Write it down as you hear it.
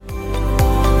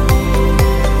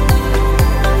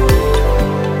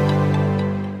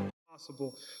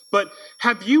possible. But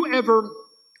have you ever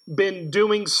been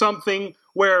doing something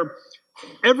where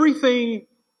everything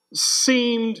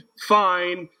seemed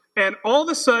fine and all of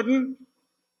a sudden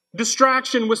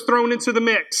distraction was thrown into the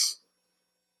mix?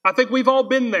 I think we've all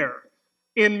been there.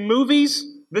 In movies,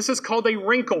 this is called a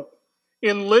wrinkle.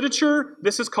 In literature,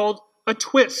 this is called a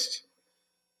twist.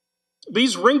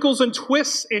 These wrinkles and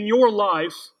twists in your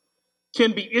life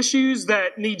can be issues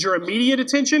that need your immediate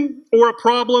attention, or a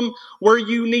problem where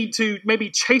you need to maybe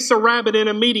chase a rabbit in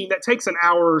a meeting that takes an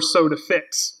hour or so to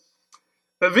fix.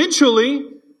 Eventually,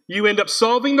 you end up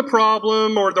solving the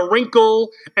problem or the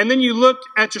wrinkle, and then you look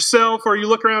at yourself or you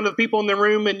look around at the people in the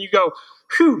room and you go,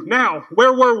 "Whew, now,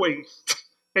 where were we?"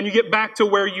 And you get back to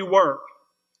where you were.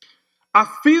 I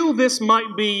feel this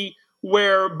might be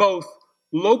where both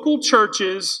local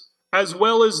churches as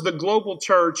well as the global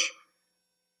church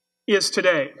is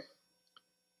today.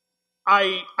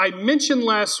 I mentioned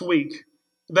last week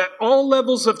that all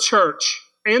levels of church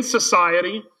and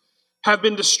society have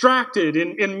been distracted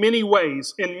in many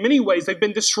ways. In many ways, they've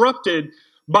been disrupted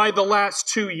by the last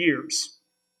 2 years.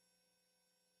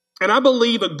 And I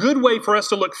believe a good way for us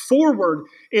to look forward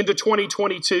into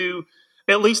 2022,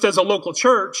 at least as a local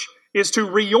church, is to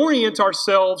reorient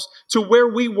ourselves to where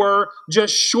we were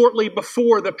just shortly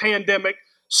before the pandemic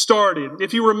started.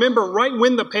 If you remember, right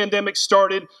when the pandemic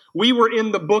started, we were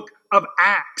in the book of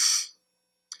Acts.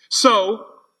 So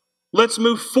let's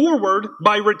move forward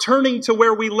by returning to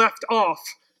where we left off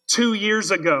 2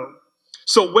 years ago.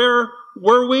 So where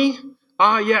were we?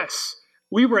 Yes,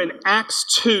 we were in Acts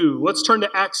 2. Let's turn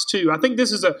to Acts 2. I think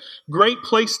this is a great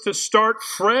place to start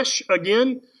fresh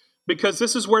again, because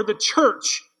this is where the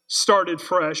church started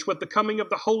fresh with the coming of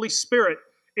the Holy Spirit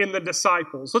in the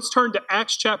disciples. Let's turn to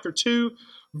Acts chapter 2,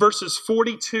 verses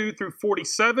 42 through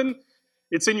 47.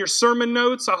 It's in your sermon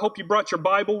notes. I hope you brought your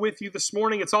Bible with you this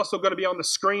morning. It's also going to be on the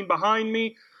screen behind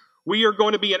me. We are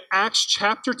going to be in Acts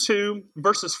chapter 2,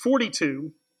 verses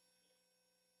 42.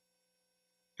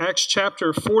 Acts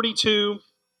chapter 42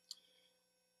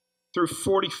 through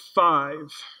 45.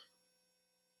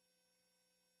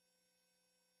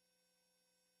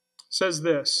 Says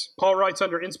this. Luke writes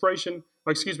under inspiration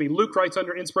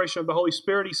of the Holy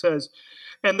Spirit. He says,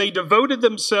 "And they devoted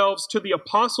themselves to the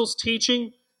apostles'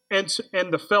 teaching and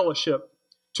the fellowship,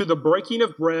 to the breaking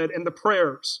of bread and the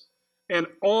prayers. And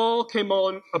all came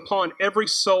on upon every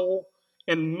soul,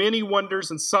 and many wonders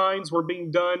and signs were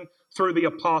being done through the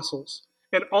apostles.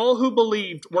 And all who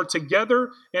believed were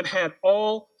together and had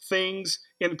all things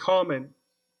in common.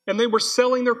 And they were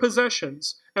selling their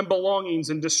possessions and belongings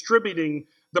and distributing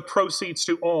the proceeds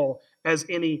to all as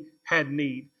any had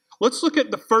need." Let's look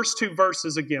at the first two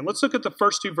verses again. Let's look at the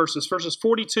first two verses, verses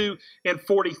 42 and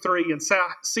 43, and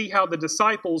see how the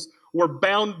disciples were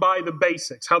bound by the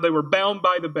basics, how they were bound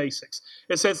by the basics.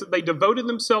 It says that they devoted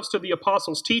themselves to the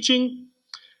apostles' teaching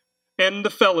and the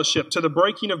fellowship, to the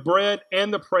breaking of bread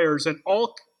and the prayers, and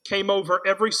all came over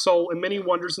every soul, and many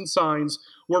wonders and signs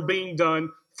were being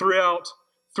done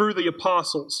through the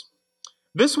apostles.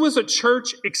 This was a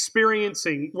church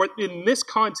experiencing, in this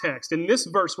context, in this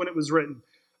verse when it was written,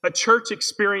 a church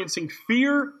experiencing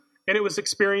fear, and it was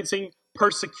experiencing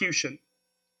persecution.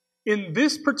 In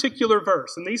this particular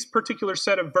verse, in these particular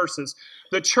set of verses,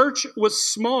 the church was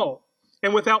small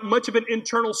and without much of an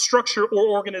internal structure or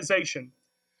organization.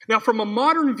 Now, from a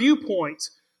modern viewpoint,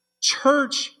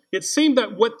 it seemed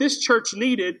that what this church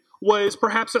needed was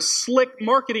perhaps a slick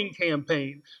marketing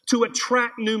campaign to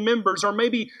attract new members, or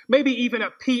maybe even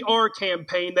a PR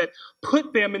campaign that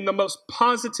put them in the most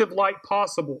positive light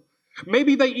possible.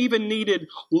 Maybe they even needed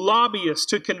lobbyists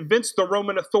to convince the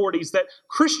Roman authorities that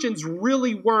Christians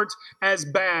really weren't as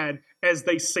bad as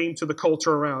they seemed to the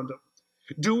culture around them.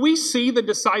 Do we see the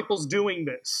disciples doing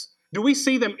this? Do we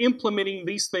see them implementing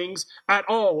these things at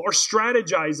all, or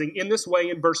strategizing in this way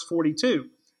in verse 42?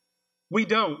 We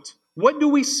don't. What do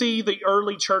we see the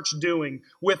early church doing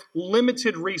with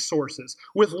limited resources,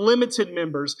 with limited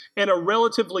members, and a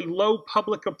relatively low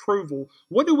public approval?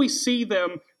 What do we see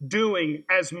them doing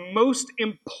as most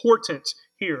important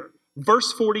here?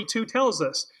 Verse 42 tells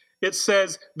us. It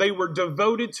says they were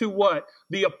devoted to what?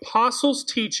 The apostles'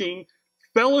 teaching,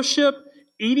 fellowship,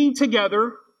 eating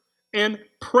together, and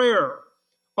prayer.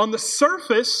 On the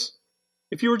surface,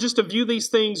 if you were just to view these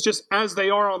things just as they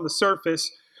are on the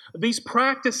surface, these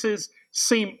practices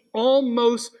seem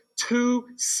almost too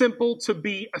simple to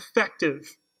be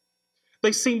effective.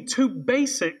 They seem too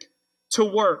basic to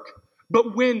work.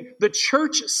 But when the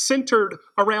church centered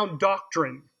around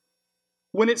doctrine,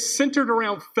 when it's centered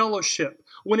around fellowship,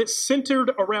 when it's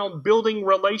centered around building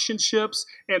relationships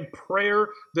and prayer,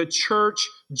 the church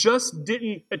just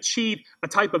didn't achieve a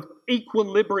type of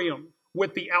equilibrium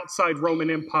with the outside Roman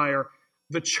Empire,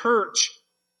 the church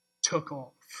took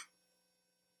off.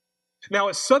 Now,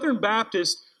 as Southern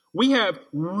Baptists, we have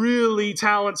really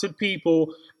talented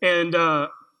people and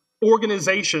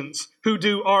organizations who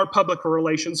do our public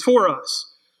relations for us,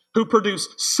 who produce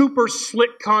super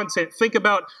slick content. Think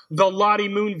about the Lottie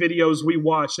Moon videos we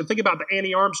watched, and think about the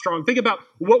Annie Armstrong. Think about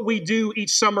what we do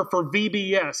each summer for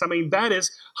VBS. I mean, that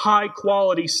is high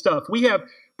quality stuff. We have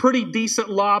pretty decent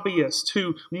lobbyists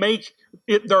who make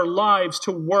it their lives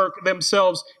to work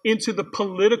themselves into the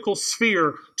political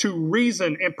sphere to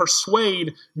reason and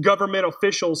persuade government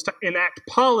officials to enact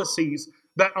policies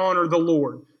that honor the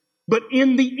Lord. But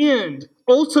in the end,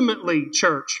 ultimately,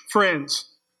 church, friends,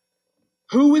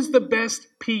 who is the best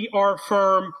PR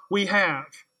firm we have?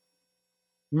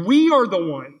 We are the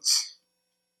ones.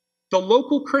 The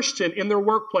local Christian in their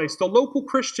workplace, the local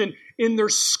Christian in their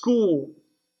school.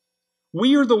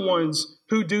 We are the ones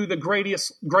who do the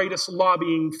greatest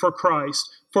lobbying for Christ,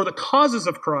 for the causes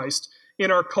of Christ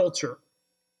in our culture.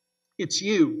 It's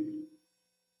you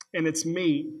and it's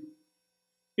me.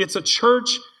 It's a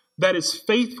church that is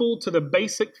faithful to the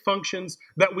basic functions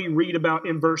that we read about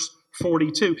in verse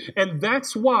 42. And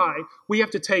that's why we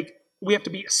have to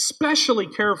be especially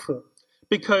careful,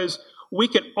 because we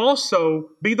can also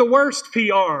be the worst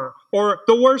PR or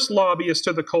the worst lobbyist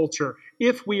to the culture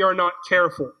if we are not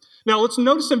careful. Now let's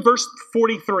notice in verse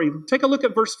 43, take a look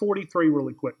at verse 43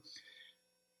 really quick.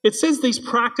 It says these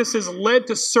practices led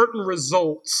to certain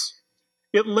results.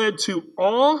 It led to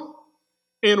awe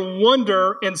and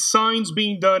wonder and signs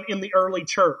being done in the early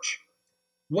church.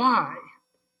 Why?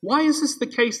 Why is this the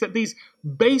case that these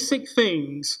basic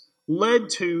things led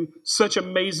to such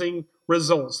amazing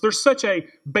results? There's such a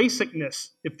basicness,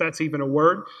 if that's even a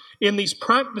word, in these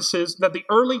practices that the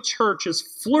early church is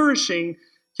flourishing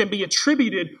can be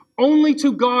attributed only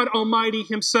to God Almighty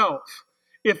Himself.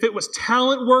 If it was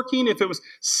talent working, if it was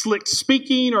slick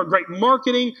speaking or great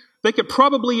marketing, they could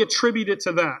probably attribute it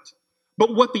to that.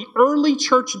 But what the early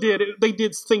church did, they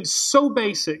did things so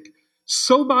basic,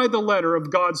 so by the letter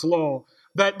of God's law,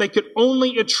 that they could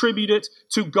only attribute it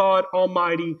to God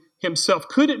Almighty Himself.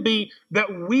 Could it be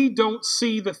that we don't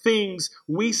see the things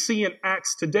we see in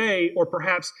Acts today, or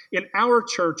perhaps in our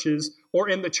churches or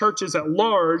in the churches at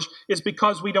large, is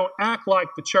because we don't act like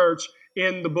the church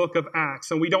in the book of Acts,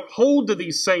 and we don't hold to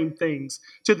these same things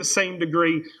to the same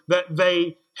degree that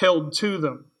they held to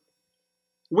them?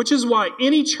 Which is why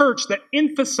any church that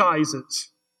emphasizes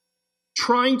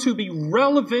trying to be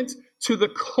relevant to the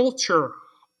culture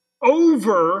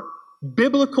over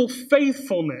biblical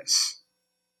faithfulness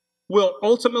will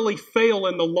ultimately fail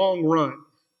in the long run.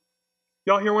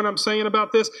 Y'all hear what I'm saying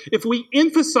about this? If we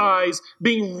emphasize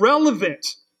being relevant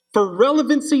for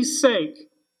relevancy's sake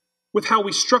with how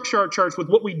we structure our church, with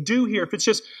what we do here, if it's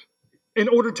just in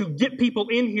order to get people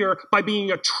in here by being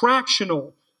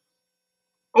attractional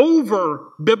over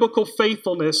biblical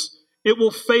faithfulness, it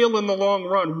will fail in the long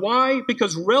run. Why?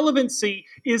 Because relevancy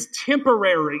is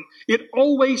temporary. It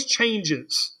always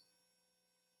changes.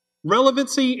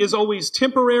 Relevancy is always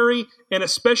temporary, and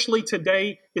especially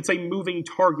today, it's a moving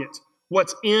target.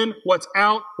 What's in, what's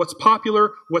out, what's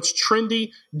popular, what's trendy.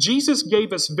 Jesus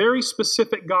gave us very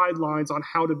specific guidelines on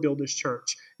how to build His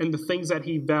church and the things that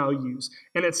He values.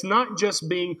 And it's not just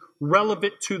being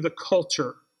relevant to the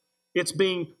culture. It's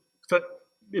being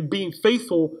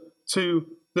faithful to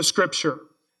the Scripture.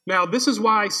 Now, this is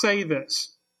why I say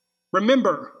this.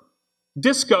 Remember,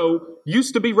 disco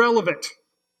used to be relevant.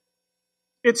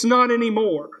 It's not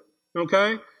anymore,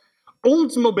 okay?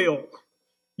 Oldsmobile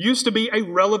used to be a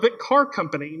relevant car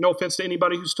company. No offense to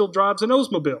anybody who still drives an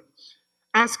Oldsmobile.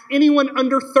 Ask anyone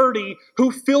under 30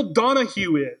 who Phil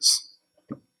Donahue is,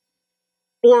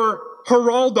 or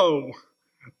Geraldo,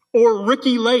 or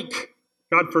Ricky Lake.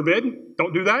 God forbid,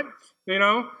 don't do that, you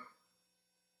know?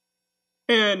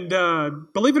 And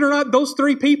believe it or not, those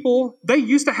three people, they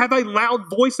used to have a loud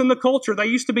voice in the culture. They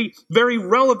used to be very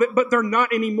relevant, but they're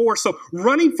not anymore. So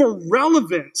running for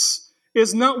relevance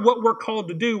is not what we're called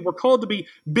to do. We're called to be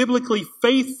biblically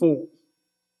faithful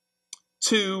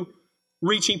to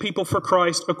reaching people for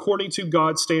Christ according to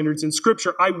God's standards in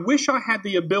Scripture. I wish I had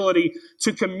the ability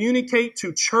to communicate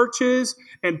to churches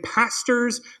and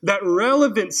pastors that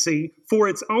relevancy for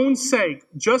its own sake,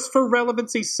 just for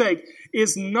relevancy's sake,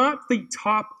 is not the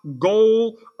top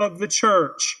goal of the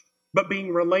church, but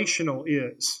being relational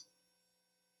is.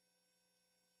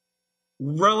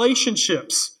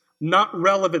 Relationships, not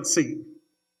relevancy,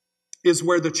 is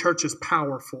where the church is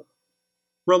powerful.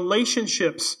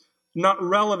 Relationships, not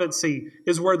relevancy,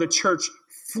 is where the church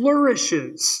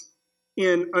flourishes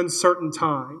in uncertain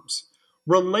times.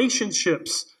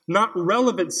 Relationships, not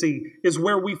relevancy, is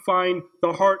where we find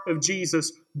the heart of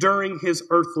Jesus during his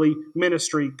earthly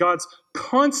ministry. God's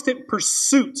constant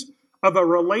pursuit of a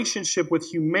relationship with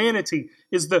humanity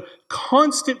is the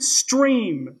constant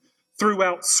stream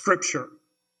throughout Scripture.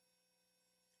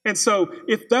 And so,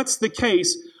 if that's the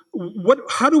case,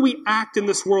 how do we act in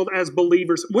this world as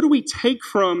believers? What do we take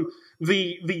from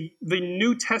the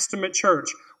New Testament church?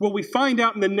 Well, we find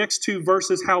out in the next two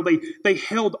verses how they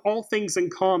held all things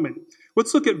in common.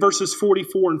 Let's look at verses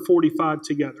 44 and 45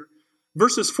 together.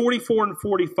 Verses 44 and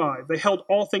 45, they held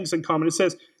all things in common. It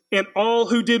says, and all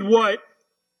who did what?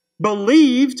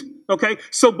 Believed. Okay,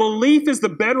 so belief is the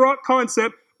bedrock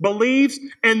concept. Believes,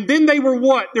 and then they were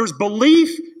what? There's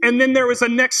belief, and then there was a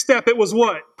next step. It was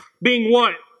what? Being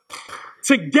what?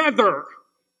 Together.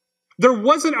 There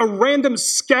wasn't a random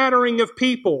scattering of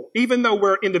people. Even though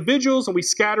we're individuals and we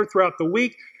scatter throughout the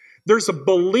week, there's a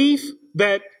belief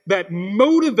that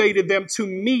motivated them to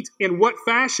meet in what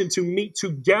fashion? To meet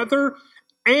together,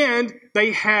 and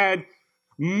they had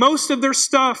most of their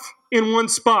stuff in one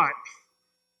spot.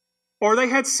 Or they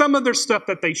had some of their stuff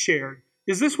that they shared.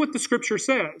 Is this what the Scripture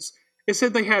says? It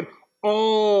said they had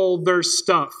all their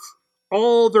stuff,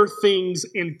 all their things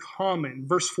in common.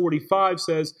 Verse 45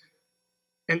 says,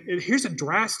 and here's a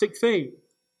drastic thing.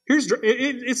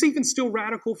 It's even still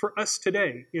radical for us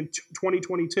today in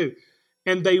 2022.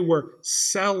 And they were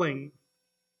selling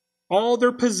all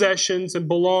their possessions and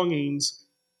belongings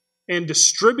and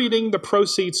distributing the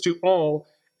proceeds to all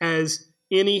as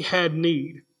any had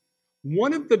need.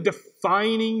 One of the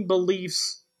defining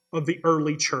beliefs of the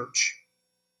early church,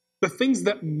 the things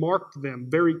that marked them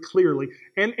very clearly,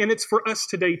 and it's for us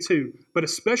today too, but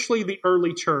especially the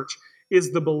early church,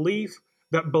 is the belief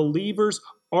that believers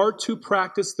are to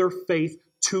practice their faith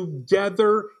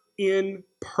together in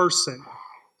person.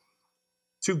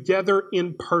 Together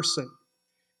in person.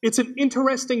 It's an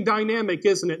interesting dynamic,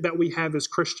 isn't it, that we have as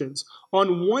Christians.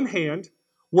 On one hand,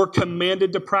 we're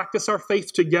commanded to practice our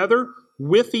faith together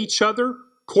with each other,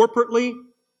 corporately.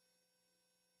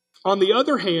 On the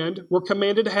other hand, we're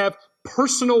commanded to have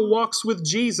personal walks with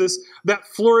Jesus that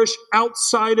flourish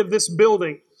outside of this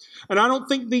building. And I don't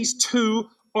think these two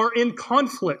are in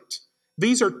conflict.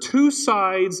 These are two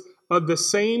sides of the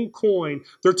same coin.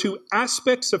 They're two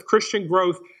aspects of Christian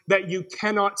growth that you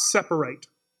cannot separate.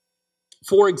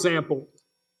 For example,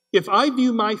 if I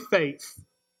view my faith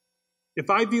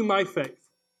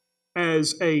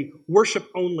as a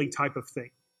worship-only type of thing,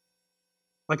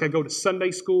 like I go to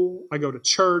Sunday school, I go to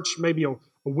church, maybe a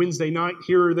Wednesday night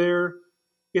here or there.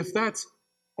 If that's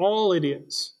all it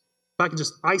is, if I can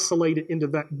just isolate it into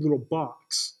that little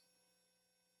box,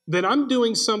 then I'm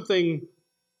doing something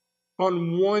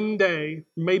on one day,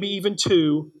 maybe even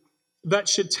two, that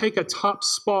should take a top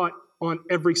spot on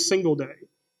every single day,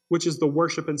 which is the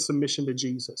worship and submission to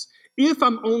Jesus. If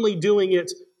I'm only doing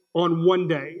it on one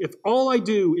day, if all I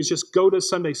do is just go to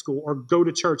Sunday school or go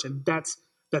to church and that's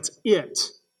it,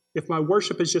 if my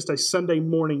worship is just a Sunday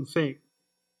morning thing.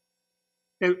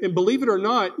 And believe it or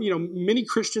not, many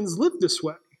Christians live this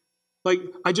way. Like,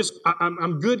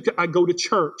 I'm good, I go to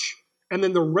church. And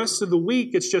then the rest of the week,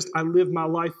 it's just I live my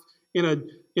life in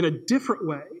a different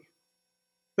way.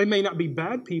 They may not be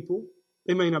bad people.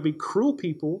 They may not be cruel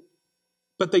people.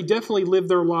 But they definitely live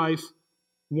their life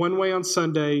one way on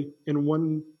Sunday and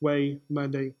one way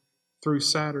Monday through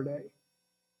Saturday.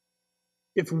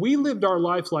 If we lived our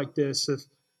life like this,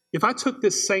 if I took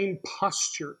this same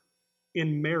posture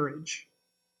in marriage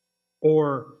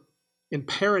or in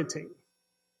parenting,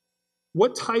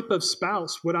 what type of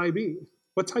spouse would I be?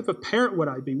 What type of parent would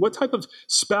I be? What type of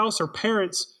spouse or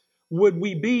parents would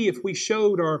we be if we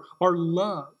showed our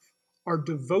love, our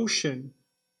devotion,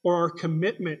 or our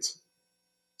commitment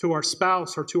to our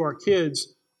spouse or to our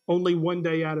kids only one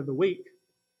day out of the week?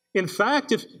 In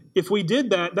fact, if we did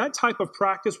that type of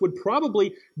practice would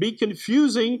probably be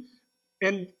confusing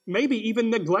and maybe even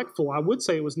neglectful. I would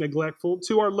say it was neglectful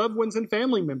to our loved ones and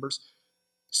family members.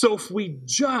 So if we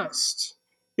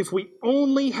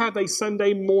only have a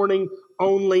Sunday morning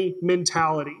only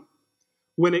mentality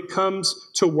when it comes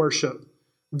to worship,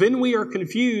 then we are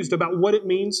confused about what it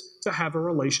means to have a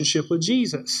relationship with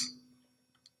Jesus.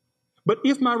 But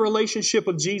if my relationship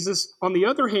with Jesus, on the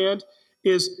other hand,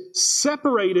 is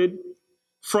separated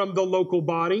from the local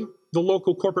body, the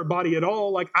local corporate body at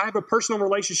all, like I have a personal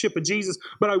relationship with Jesus,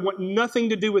 but I want nothing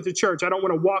to do with the church. I don't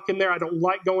want to walk in there. I don't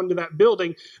like going to that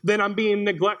building. Then I'm being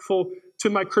neglectful to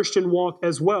my Christian walk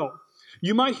as well.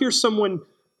 You might hear someone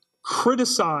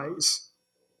criticize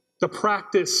the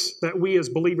practice that we as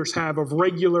believers have of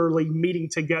regularly meeting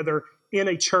together in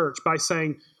a church by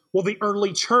saying, well, the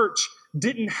early church,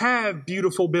 didn't have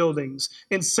beautiful buildings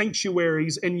and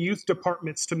sanctuaries and youth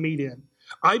departments to meet in.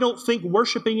 I don't think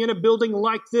worshiping in a building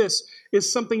like this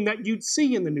is something that you'd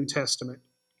see in the New Testament.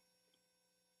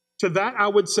 To that, I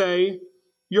would say,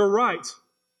 you're right.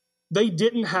 They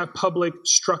didn't have public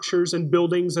structures and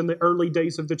buildings in the early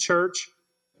days of the church,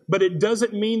 but it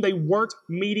doesn't mean they weren't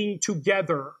meeting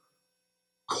together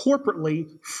corporately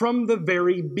from the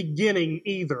very beginning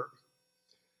either.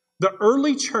 The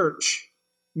early church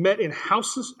met in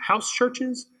house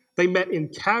churches. They met in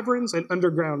caverns and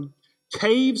underground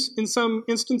caves in some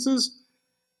instances,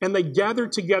 and they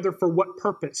gathered together for what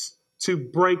purpose? To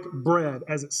break bread,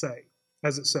 as it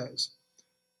says.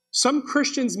 Some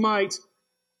Christians might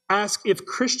ask if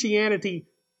Christianity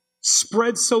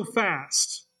spread so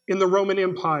fast in the Roman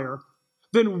Empire,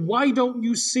 then why don't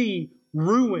you see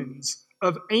ruins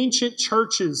of ancient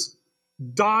churches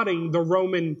dotting the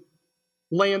Roman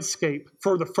landscape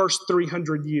for the first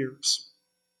 300 years?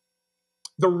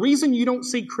 The reason you don't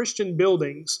see Christian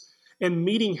buildings and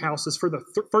meeting houses for the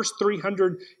first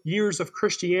 300 years of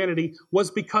Christianity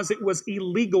was because it was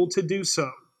illegal to do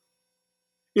so.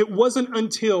 It wasn't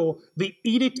until the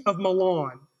Edict of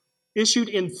Milan, issued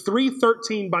in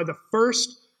 313 by the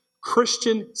first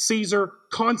Christian Caesar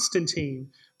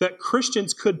Constantine, that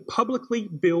Christians could publicly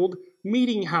build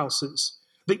meeting houses.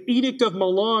 The Edict of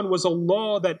Milan was a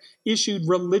law that issued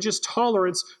religious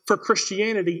tolerance for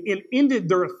Christianity and ended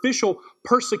their official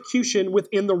persecution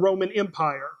within the Roman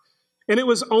Empire. And it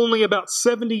was only about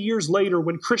 70 years later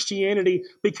when Christianity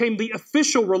became the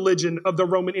official religion of the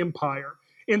Roman Empire.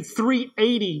 In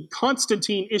 380,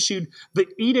 Constantine issued the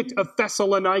Edict of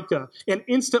Thessalonica and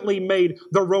instantly made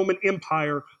the Roman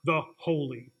Empire the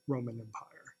Holy Roman Empire.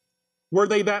 Were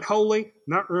they that holy?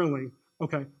 Not really.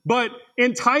 Okay. But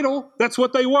in title, that's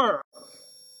what they were.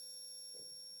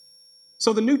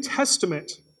 So the New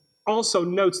Testament also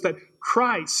notes that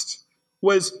Christ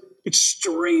was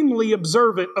extremely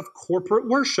observant of corporate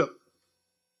worship.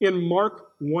 In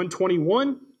Mark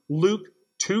 1:21, Luke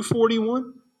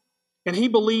 2:41, and he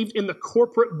believed in the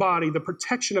corporate body, the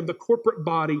protection of the corporate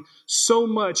body, so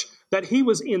much that he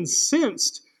was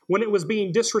incensed when it was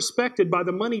being disrespected by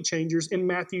the money changers in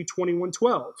Matthew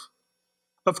 21:12.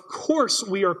 Of course,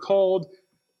 we are called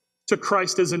to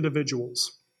Christ as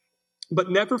individuals, but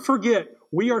never forget,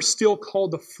 we are still called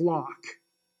the flock.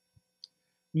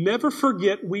 Never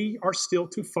forget, we are still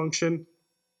to function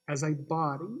as a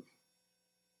body.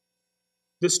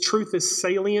 This truth is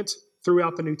salient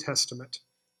throughout the New Testament.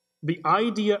 The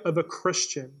idea of a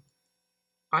Christian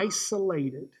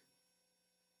isolated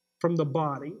from the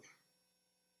body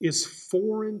is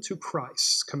foreign to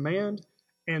Christ's command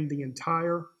and the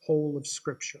entire whole of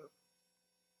Scripture.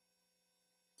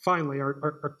 Finally,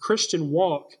 our Christian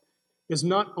walk is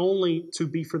not only to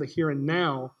be for the here and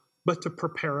now, but to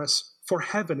prepare us for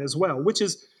heaven as well, which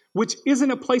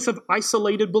isn't a place of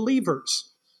isolated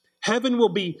believers. Heaven will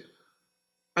be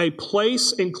a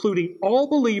place including all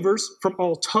believers from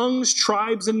all tongues,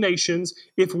 tribes, and nations.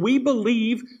 If we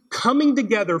believe coming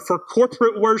together for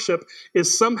corporate worship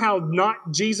is somehow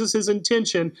not Jesus'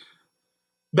 intention,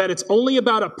 that it's only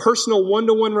about a personal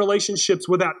one-to-one relationships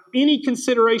without any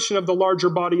consideration of the larger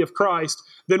body of Christ,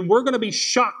 then we're going to be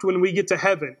shocked when we get to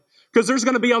heaven, because there's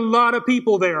going to be a lot of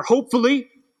people there. Hopefully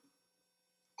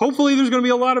there's going to be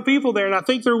a lot of people there, and I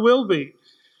think there will be.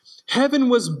 Heaven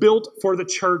was built for the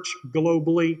church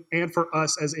globally and for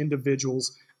us as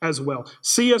individuals as well.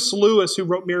 C.S. Lewis, who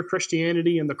wrote Mere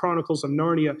Christianity and the Chronicles of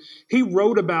Narnia, he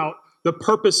wrote about the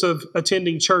purpose of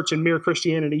attending church in Mere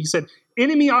Christianity. He said,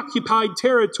 enemy-occupied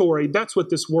territory, that's what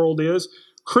this world is.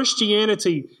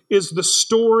 Christianity is the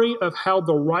story of how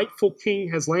the rightful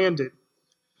king has landed.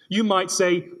 You might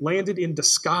say, landed in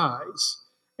disguise,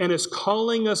 and is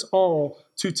calling us all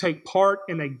to take part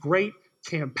in a great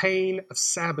campaign of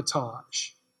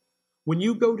sabotage. When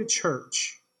you go to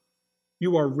church,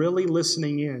 you are really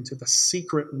listening in to the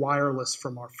secret wireless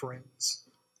from our friends.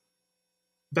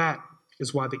 That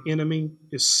is why the enemy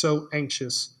is so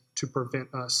anxious to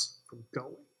prevent us from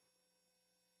going.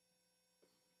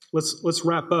 Let's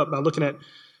wrap up by looking at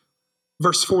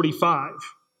verse 45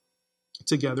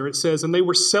 together. It says, and they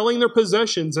were selling their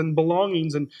possessions and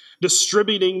belongings and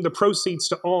distributing the proceeds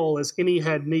to all as any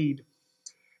had need.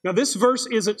 Now, this verse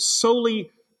isn't solely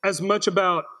as much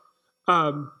about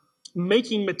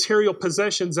making material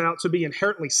possessions out to be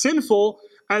inherently sinful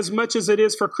as much as it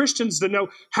is for Christians to know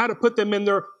how to put them in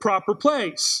their proper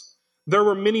place. There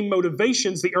were many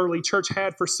motivations the early church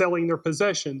had for selling their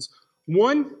possessions.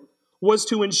 One was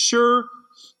to ensure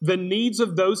the needs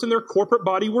of those in their corporate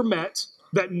body were met,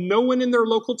 that no one in their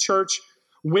local church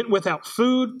went without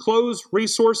food, clothes,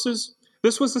 resources.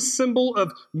 This was a symbol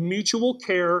of mutual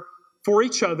care for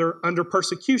each other under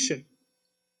persecution.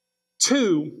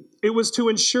 2, it was to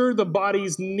ensure the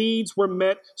body's needs were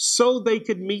met so they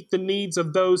could meet the needs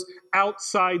of those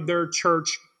outside their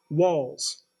church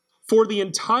walls. For the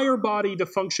entire body to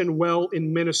function well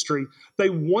in ministry, they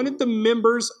wanted the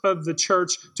members of the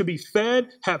church to be fed,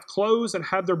 have clothes, and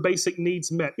have their basic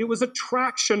needs met. It was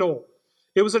attractional.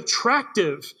 It was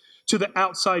attractive to the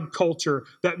outside culture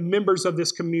that members of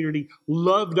this community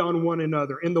loved on one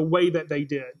another in the way that they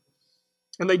did.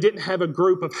 And they didn't have a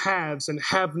group of haves and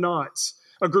have-nots,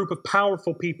 a group of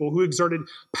powerful people who exerted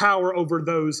power over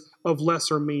those of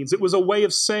lesser means. It was a way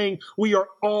of saying we are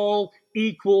all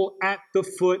equal at the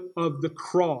foot of the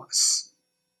cross.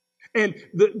 And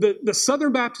the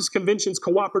Southern Baptist Convention's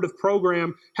cooperative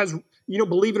program has,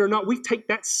 believe it or not, we take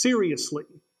that seriously.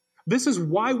 This is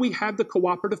why we have the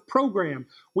cooperative program.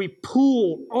 We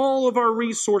pool all of our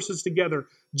resources together,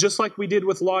 just like we did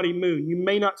with Lottie Moon. You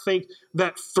may not think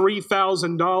that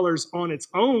 $3,000 on its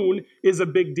own is a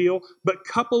big deal, but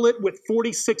couple it with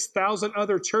 46,000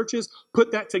 other churches,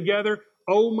 put that together,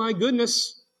 oh my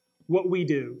goodness, what we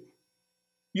do.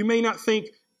 You may not think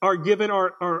our giving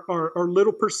our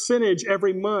little percentage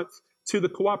every month to the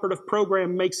cooperative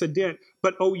program makes a dent,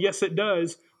 but oh yes it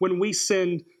does when we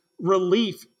send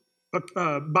relief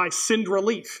by Send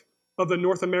Relief of the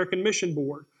North American Mission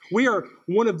Board. We are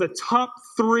one of the top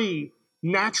 3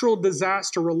 natural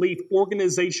disaster relief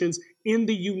organizations in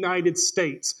the United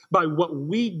States by what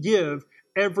we give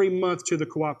every month to the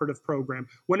cooperative program.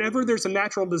 Whenever there's a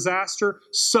natural disaster,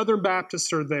 Southern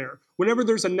Baptists are there. Whenever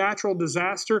there's a natural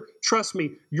disaster, trust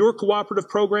me, your cooperative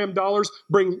program dollars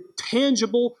bring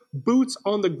tangible, boots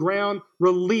on the ground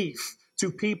relief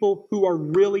to people who are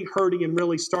really hurting and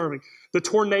really starving. The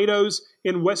tornadoes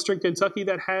in Western Kentucky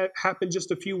that happened just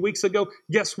a few weeks ago,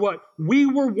 guess what? We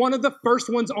were one of the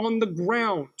first ones on the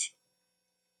ground.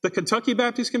 The Kentucky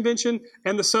Baptist Convention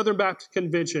and the Southern Baptist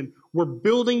Convention were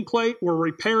building were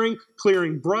repairing,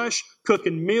 clearing brush,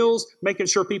 cooking meals, making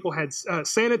sure people had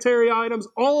sanitary items,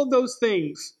 all of those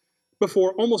things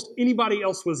before almost anybody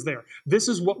else was there. This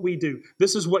is what we do.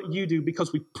 This is what you do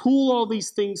because we pool all these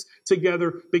things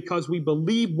together because we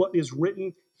believe what is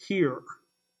written here.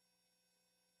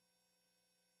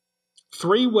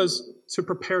 3 was to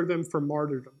prepare them for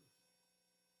martyrdom.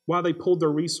 Why they pulled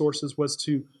their resources was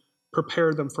to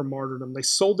prepare them for martyrdom. They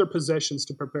sold their possessions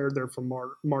to prepare them for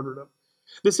martyrdom.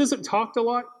 This isn't talked a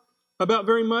lot about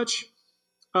very much,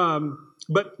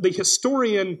 but the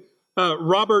historian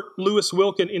Robert Louis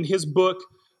Wilkin, in his book,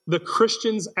 The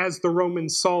Christians as the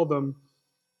Romans Saw Them,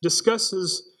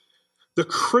 discusses the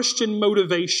Christian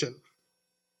motivation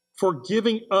for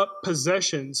giving up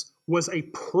possessions was a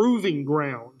proving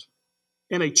ground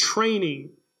and a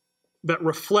training that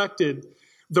reflected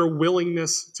their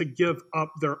willingness to give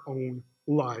up their own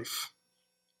life.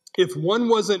 If one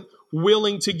wasn't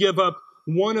willing to give up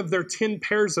one of their 10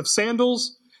 pairs of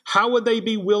sandals, how would they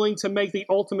be willing to make the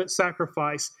ultimate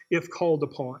sacrifice if called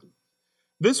upon?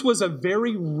 This was a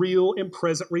very real and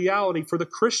present reality for the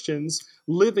Christians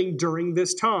living during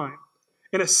this time,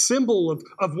 and a symbol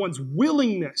of one's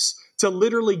willingness to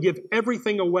literally give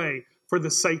everything away for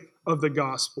the sake of the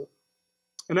gospel.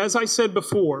 And as I said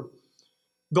before,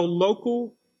 the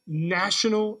local,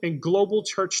 national, and global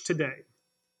church today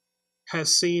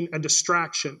has seen a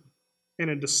distraction and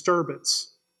a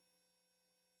disturbance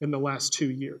in the last 2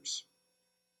 years.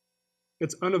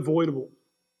 It's unavoidable,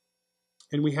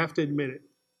 and we have to admit it.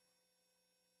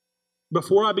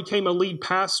 Before I became a lead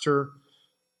pastor,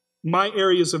 my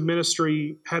areas of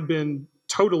ministry had been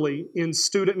totally in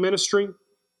student ministry,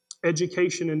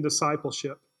 education, and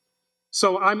discipleship.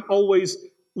 So I'm always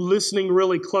listening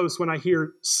really close when I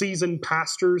hear seasoned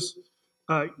pastors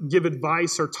give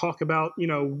advice or talk about,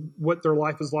 what their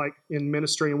life is like in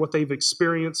ministry and what they've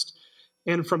experienced.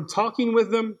 And from talking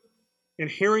with them and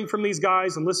hearing from these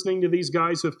guys and listening to these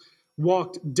guys who have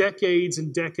walked decades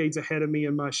and decades ahead of me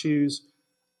in my shoes,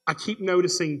 I keep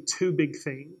noticing 2 big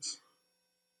themes.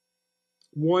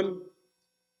 One,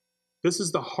 this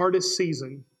is the hardest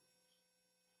season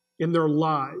in their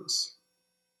lives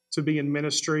to be in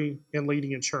ministry and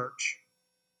leading a church.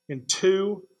 And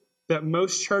 2, that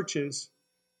most churches,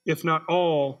 if not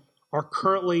all, are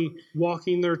currently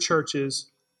walking their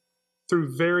churches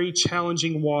through very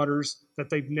challenging waters that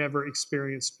they've never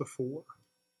experienced before.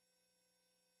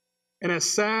 And as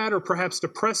sad or perhaps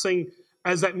depressing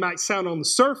as that might sound on the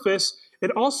surface,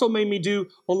 it also made me do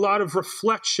a lot of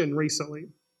reflection recently.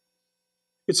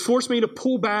 It's forced me to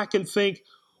pull back and think,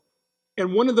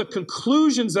 and one of the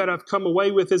conclusions that I've come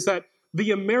away with is that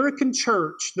the American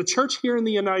church, the church here in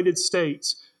the United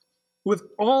States, with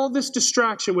all this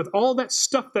distraction, with all that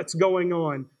stuff that's going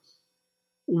on,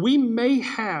 we may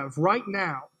have right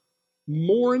now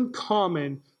more in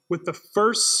common with the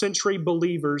first century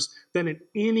believers than at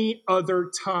any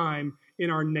other time in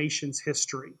our nation's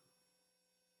history.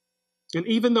 And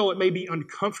even though it may be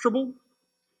uncomfortable,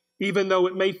 even though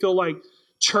it may feel like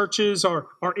churches are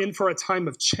in for a time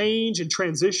of change and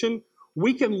transition,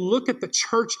 we can look at the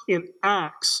church in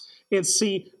Acts and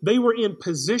see they were in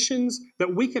positions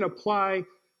that we can apply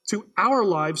to our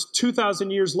lives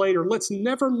 2,000 years later. Let's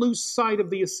never lose sight of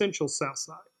the essential,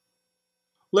 Southside.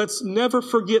 Let's never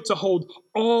forget to hold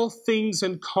all things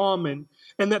in common,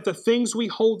 and that the things we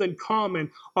hold in common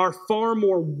are far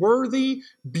more worthy,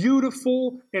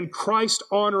 beautiful, and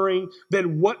Christ-honoring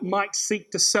than what might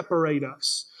seek to separate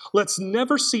us. Let's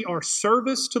never see our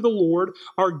service to the Lord,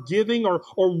 our giving, or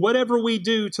whatever we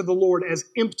do to the Lord as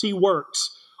empty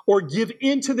works, or give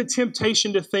into the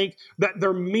temptation to think that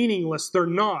they're meaningless. They're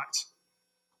not.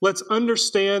 Let's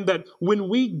understand that when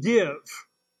we give,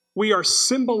 we are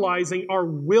symbolizing our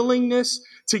willingness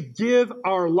to give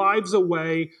our lives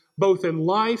away, both in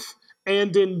life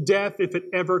and in death, if it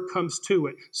ever comes to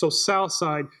it. So,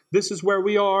 Southside, this is where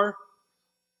we are.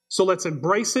 So let's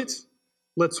embrace it.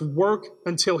 Let's work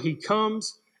until He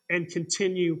comes and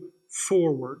continue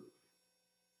forward.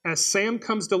 As Sam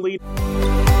comes to lead.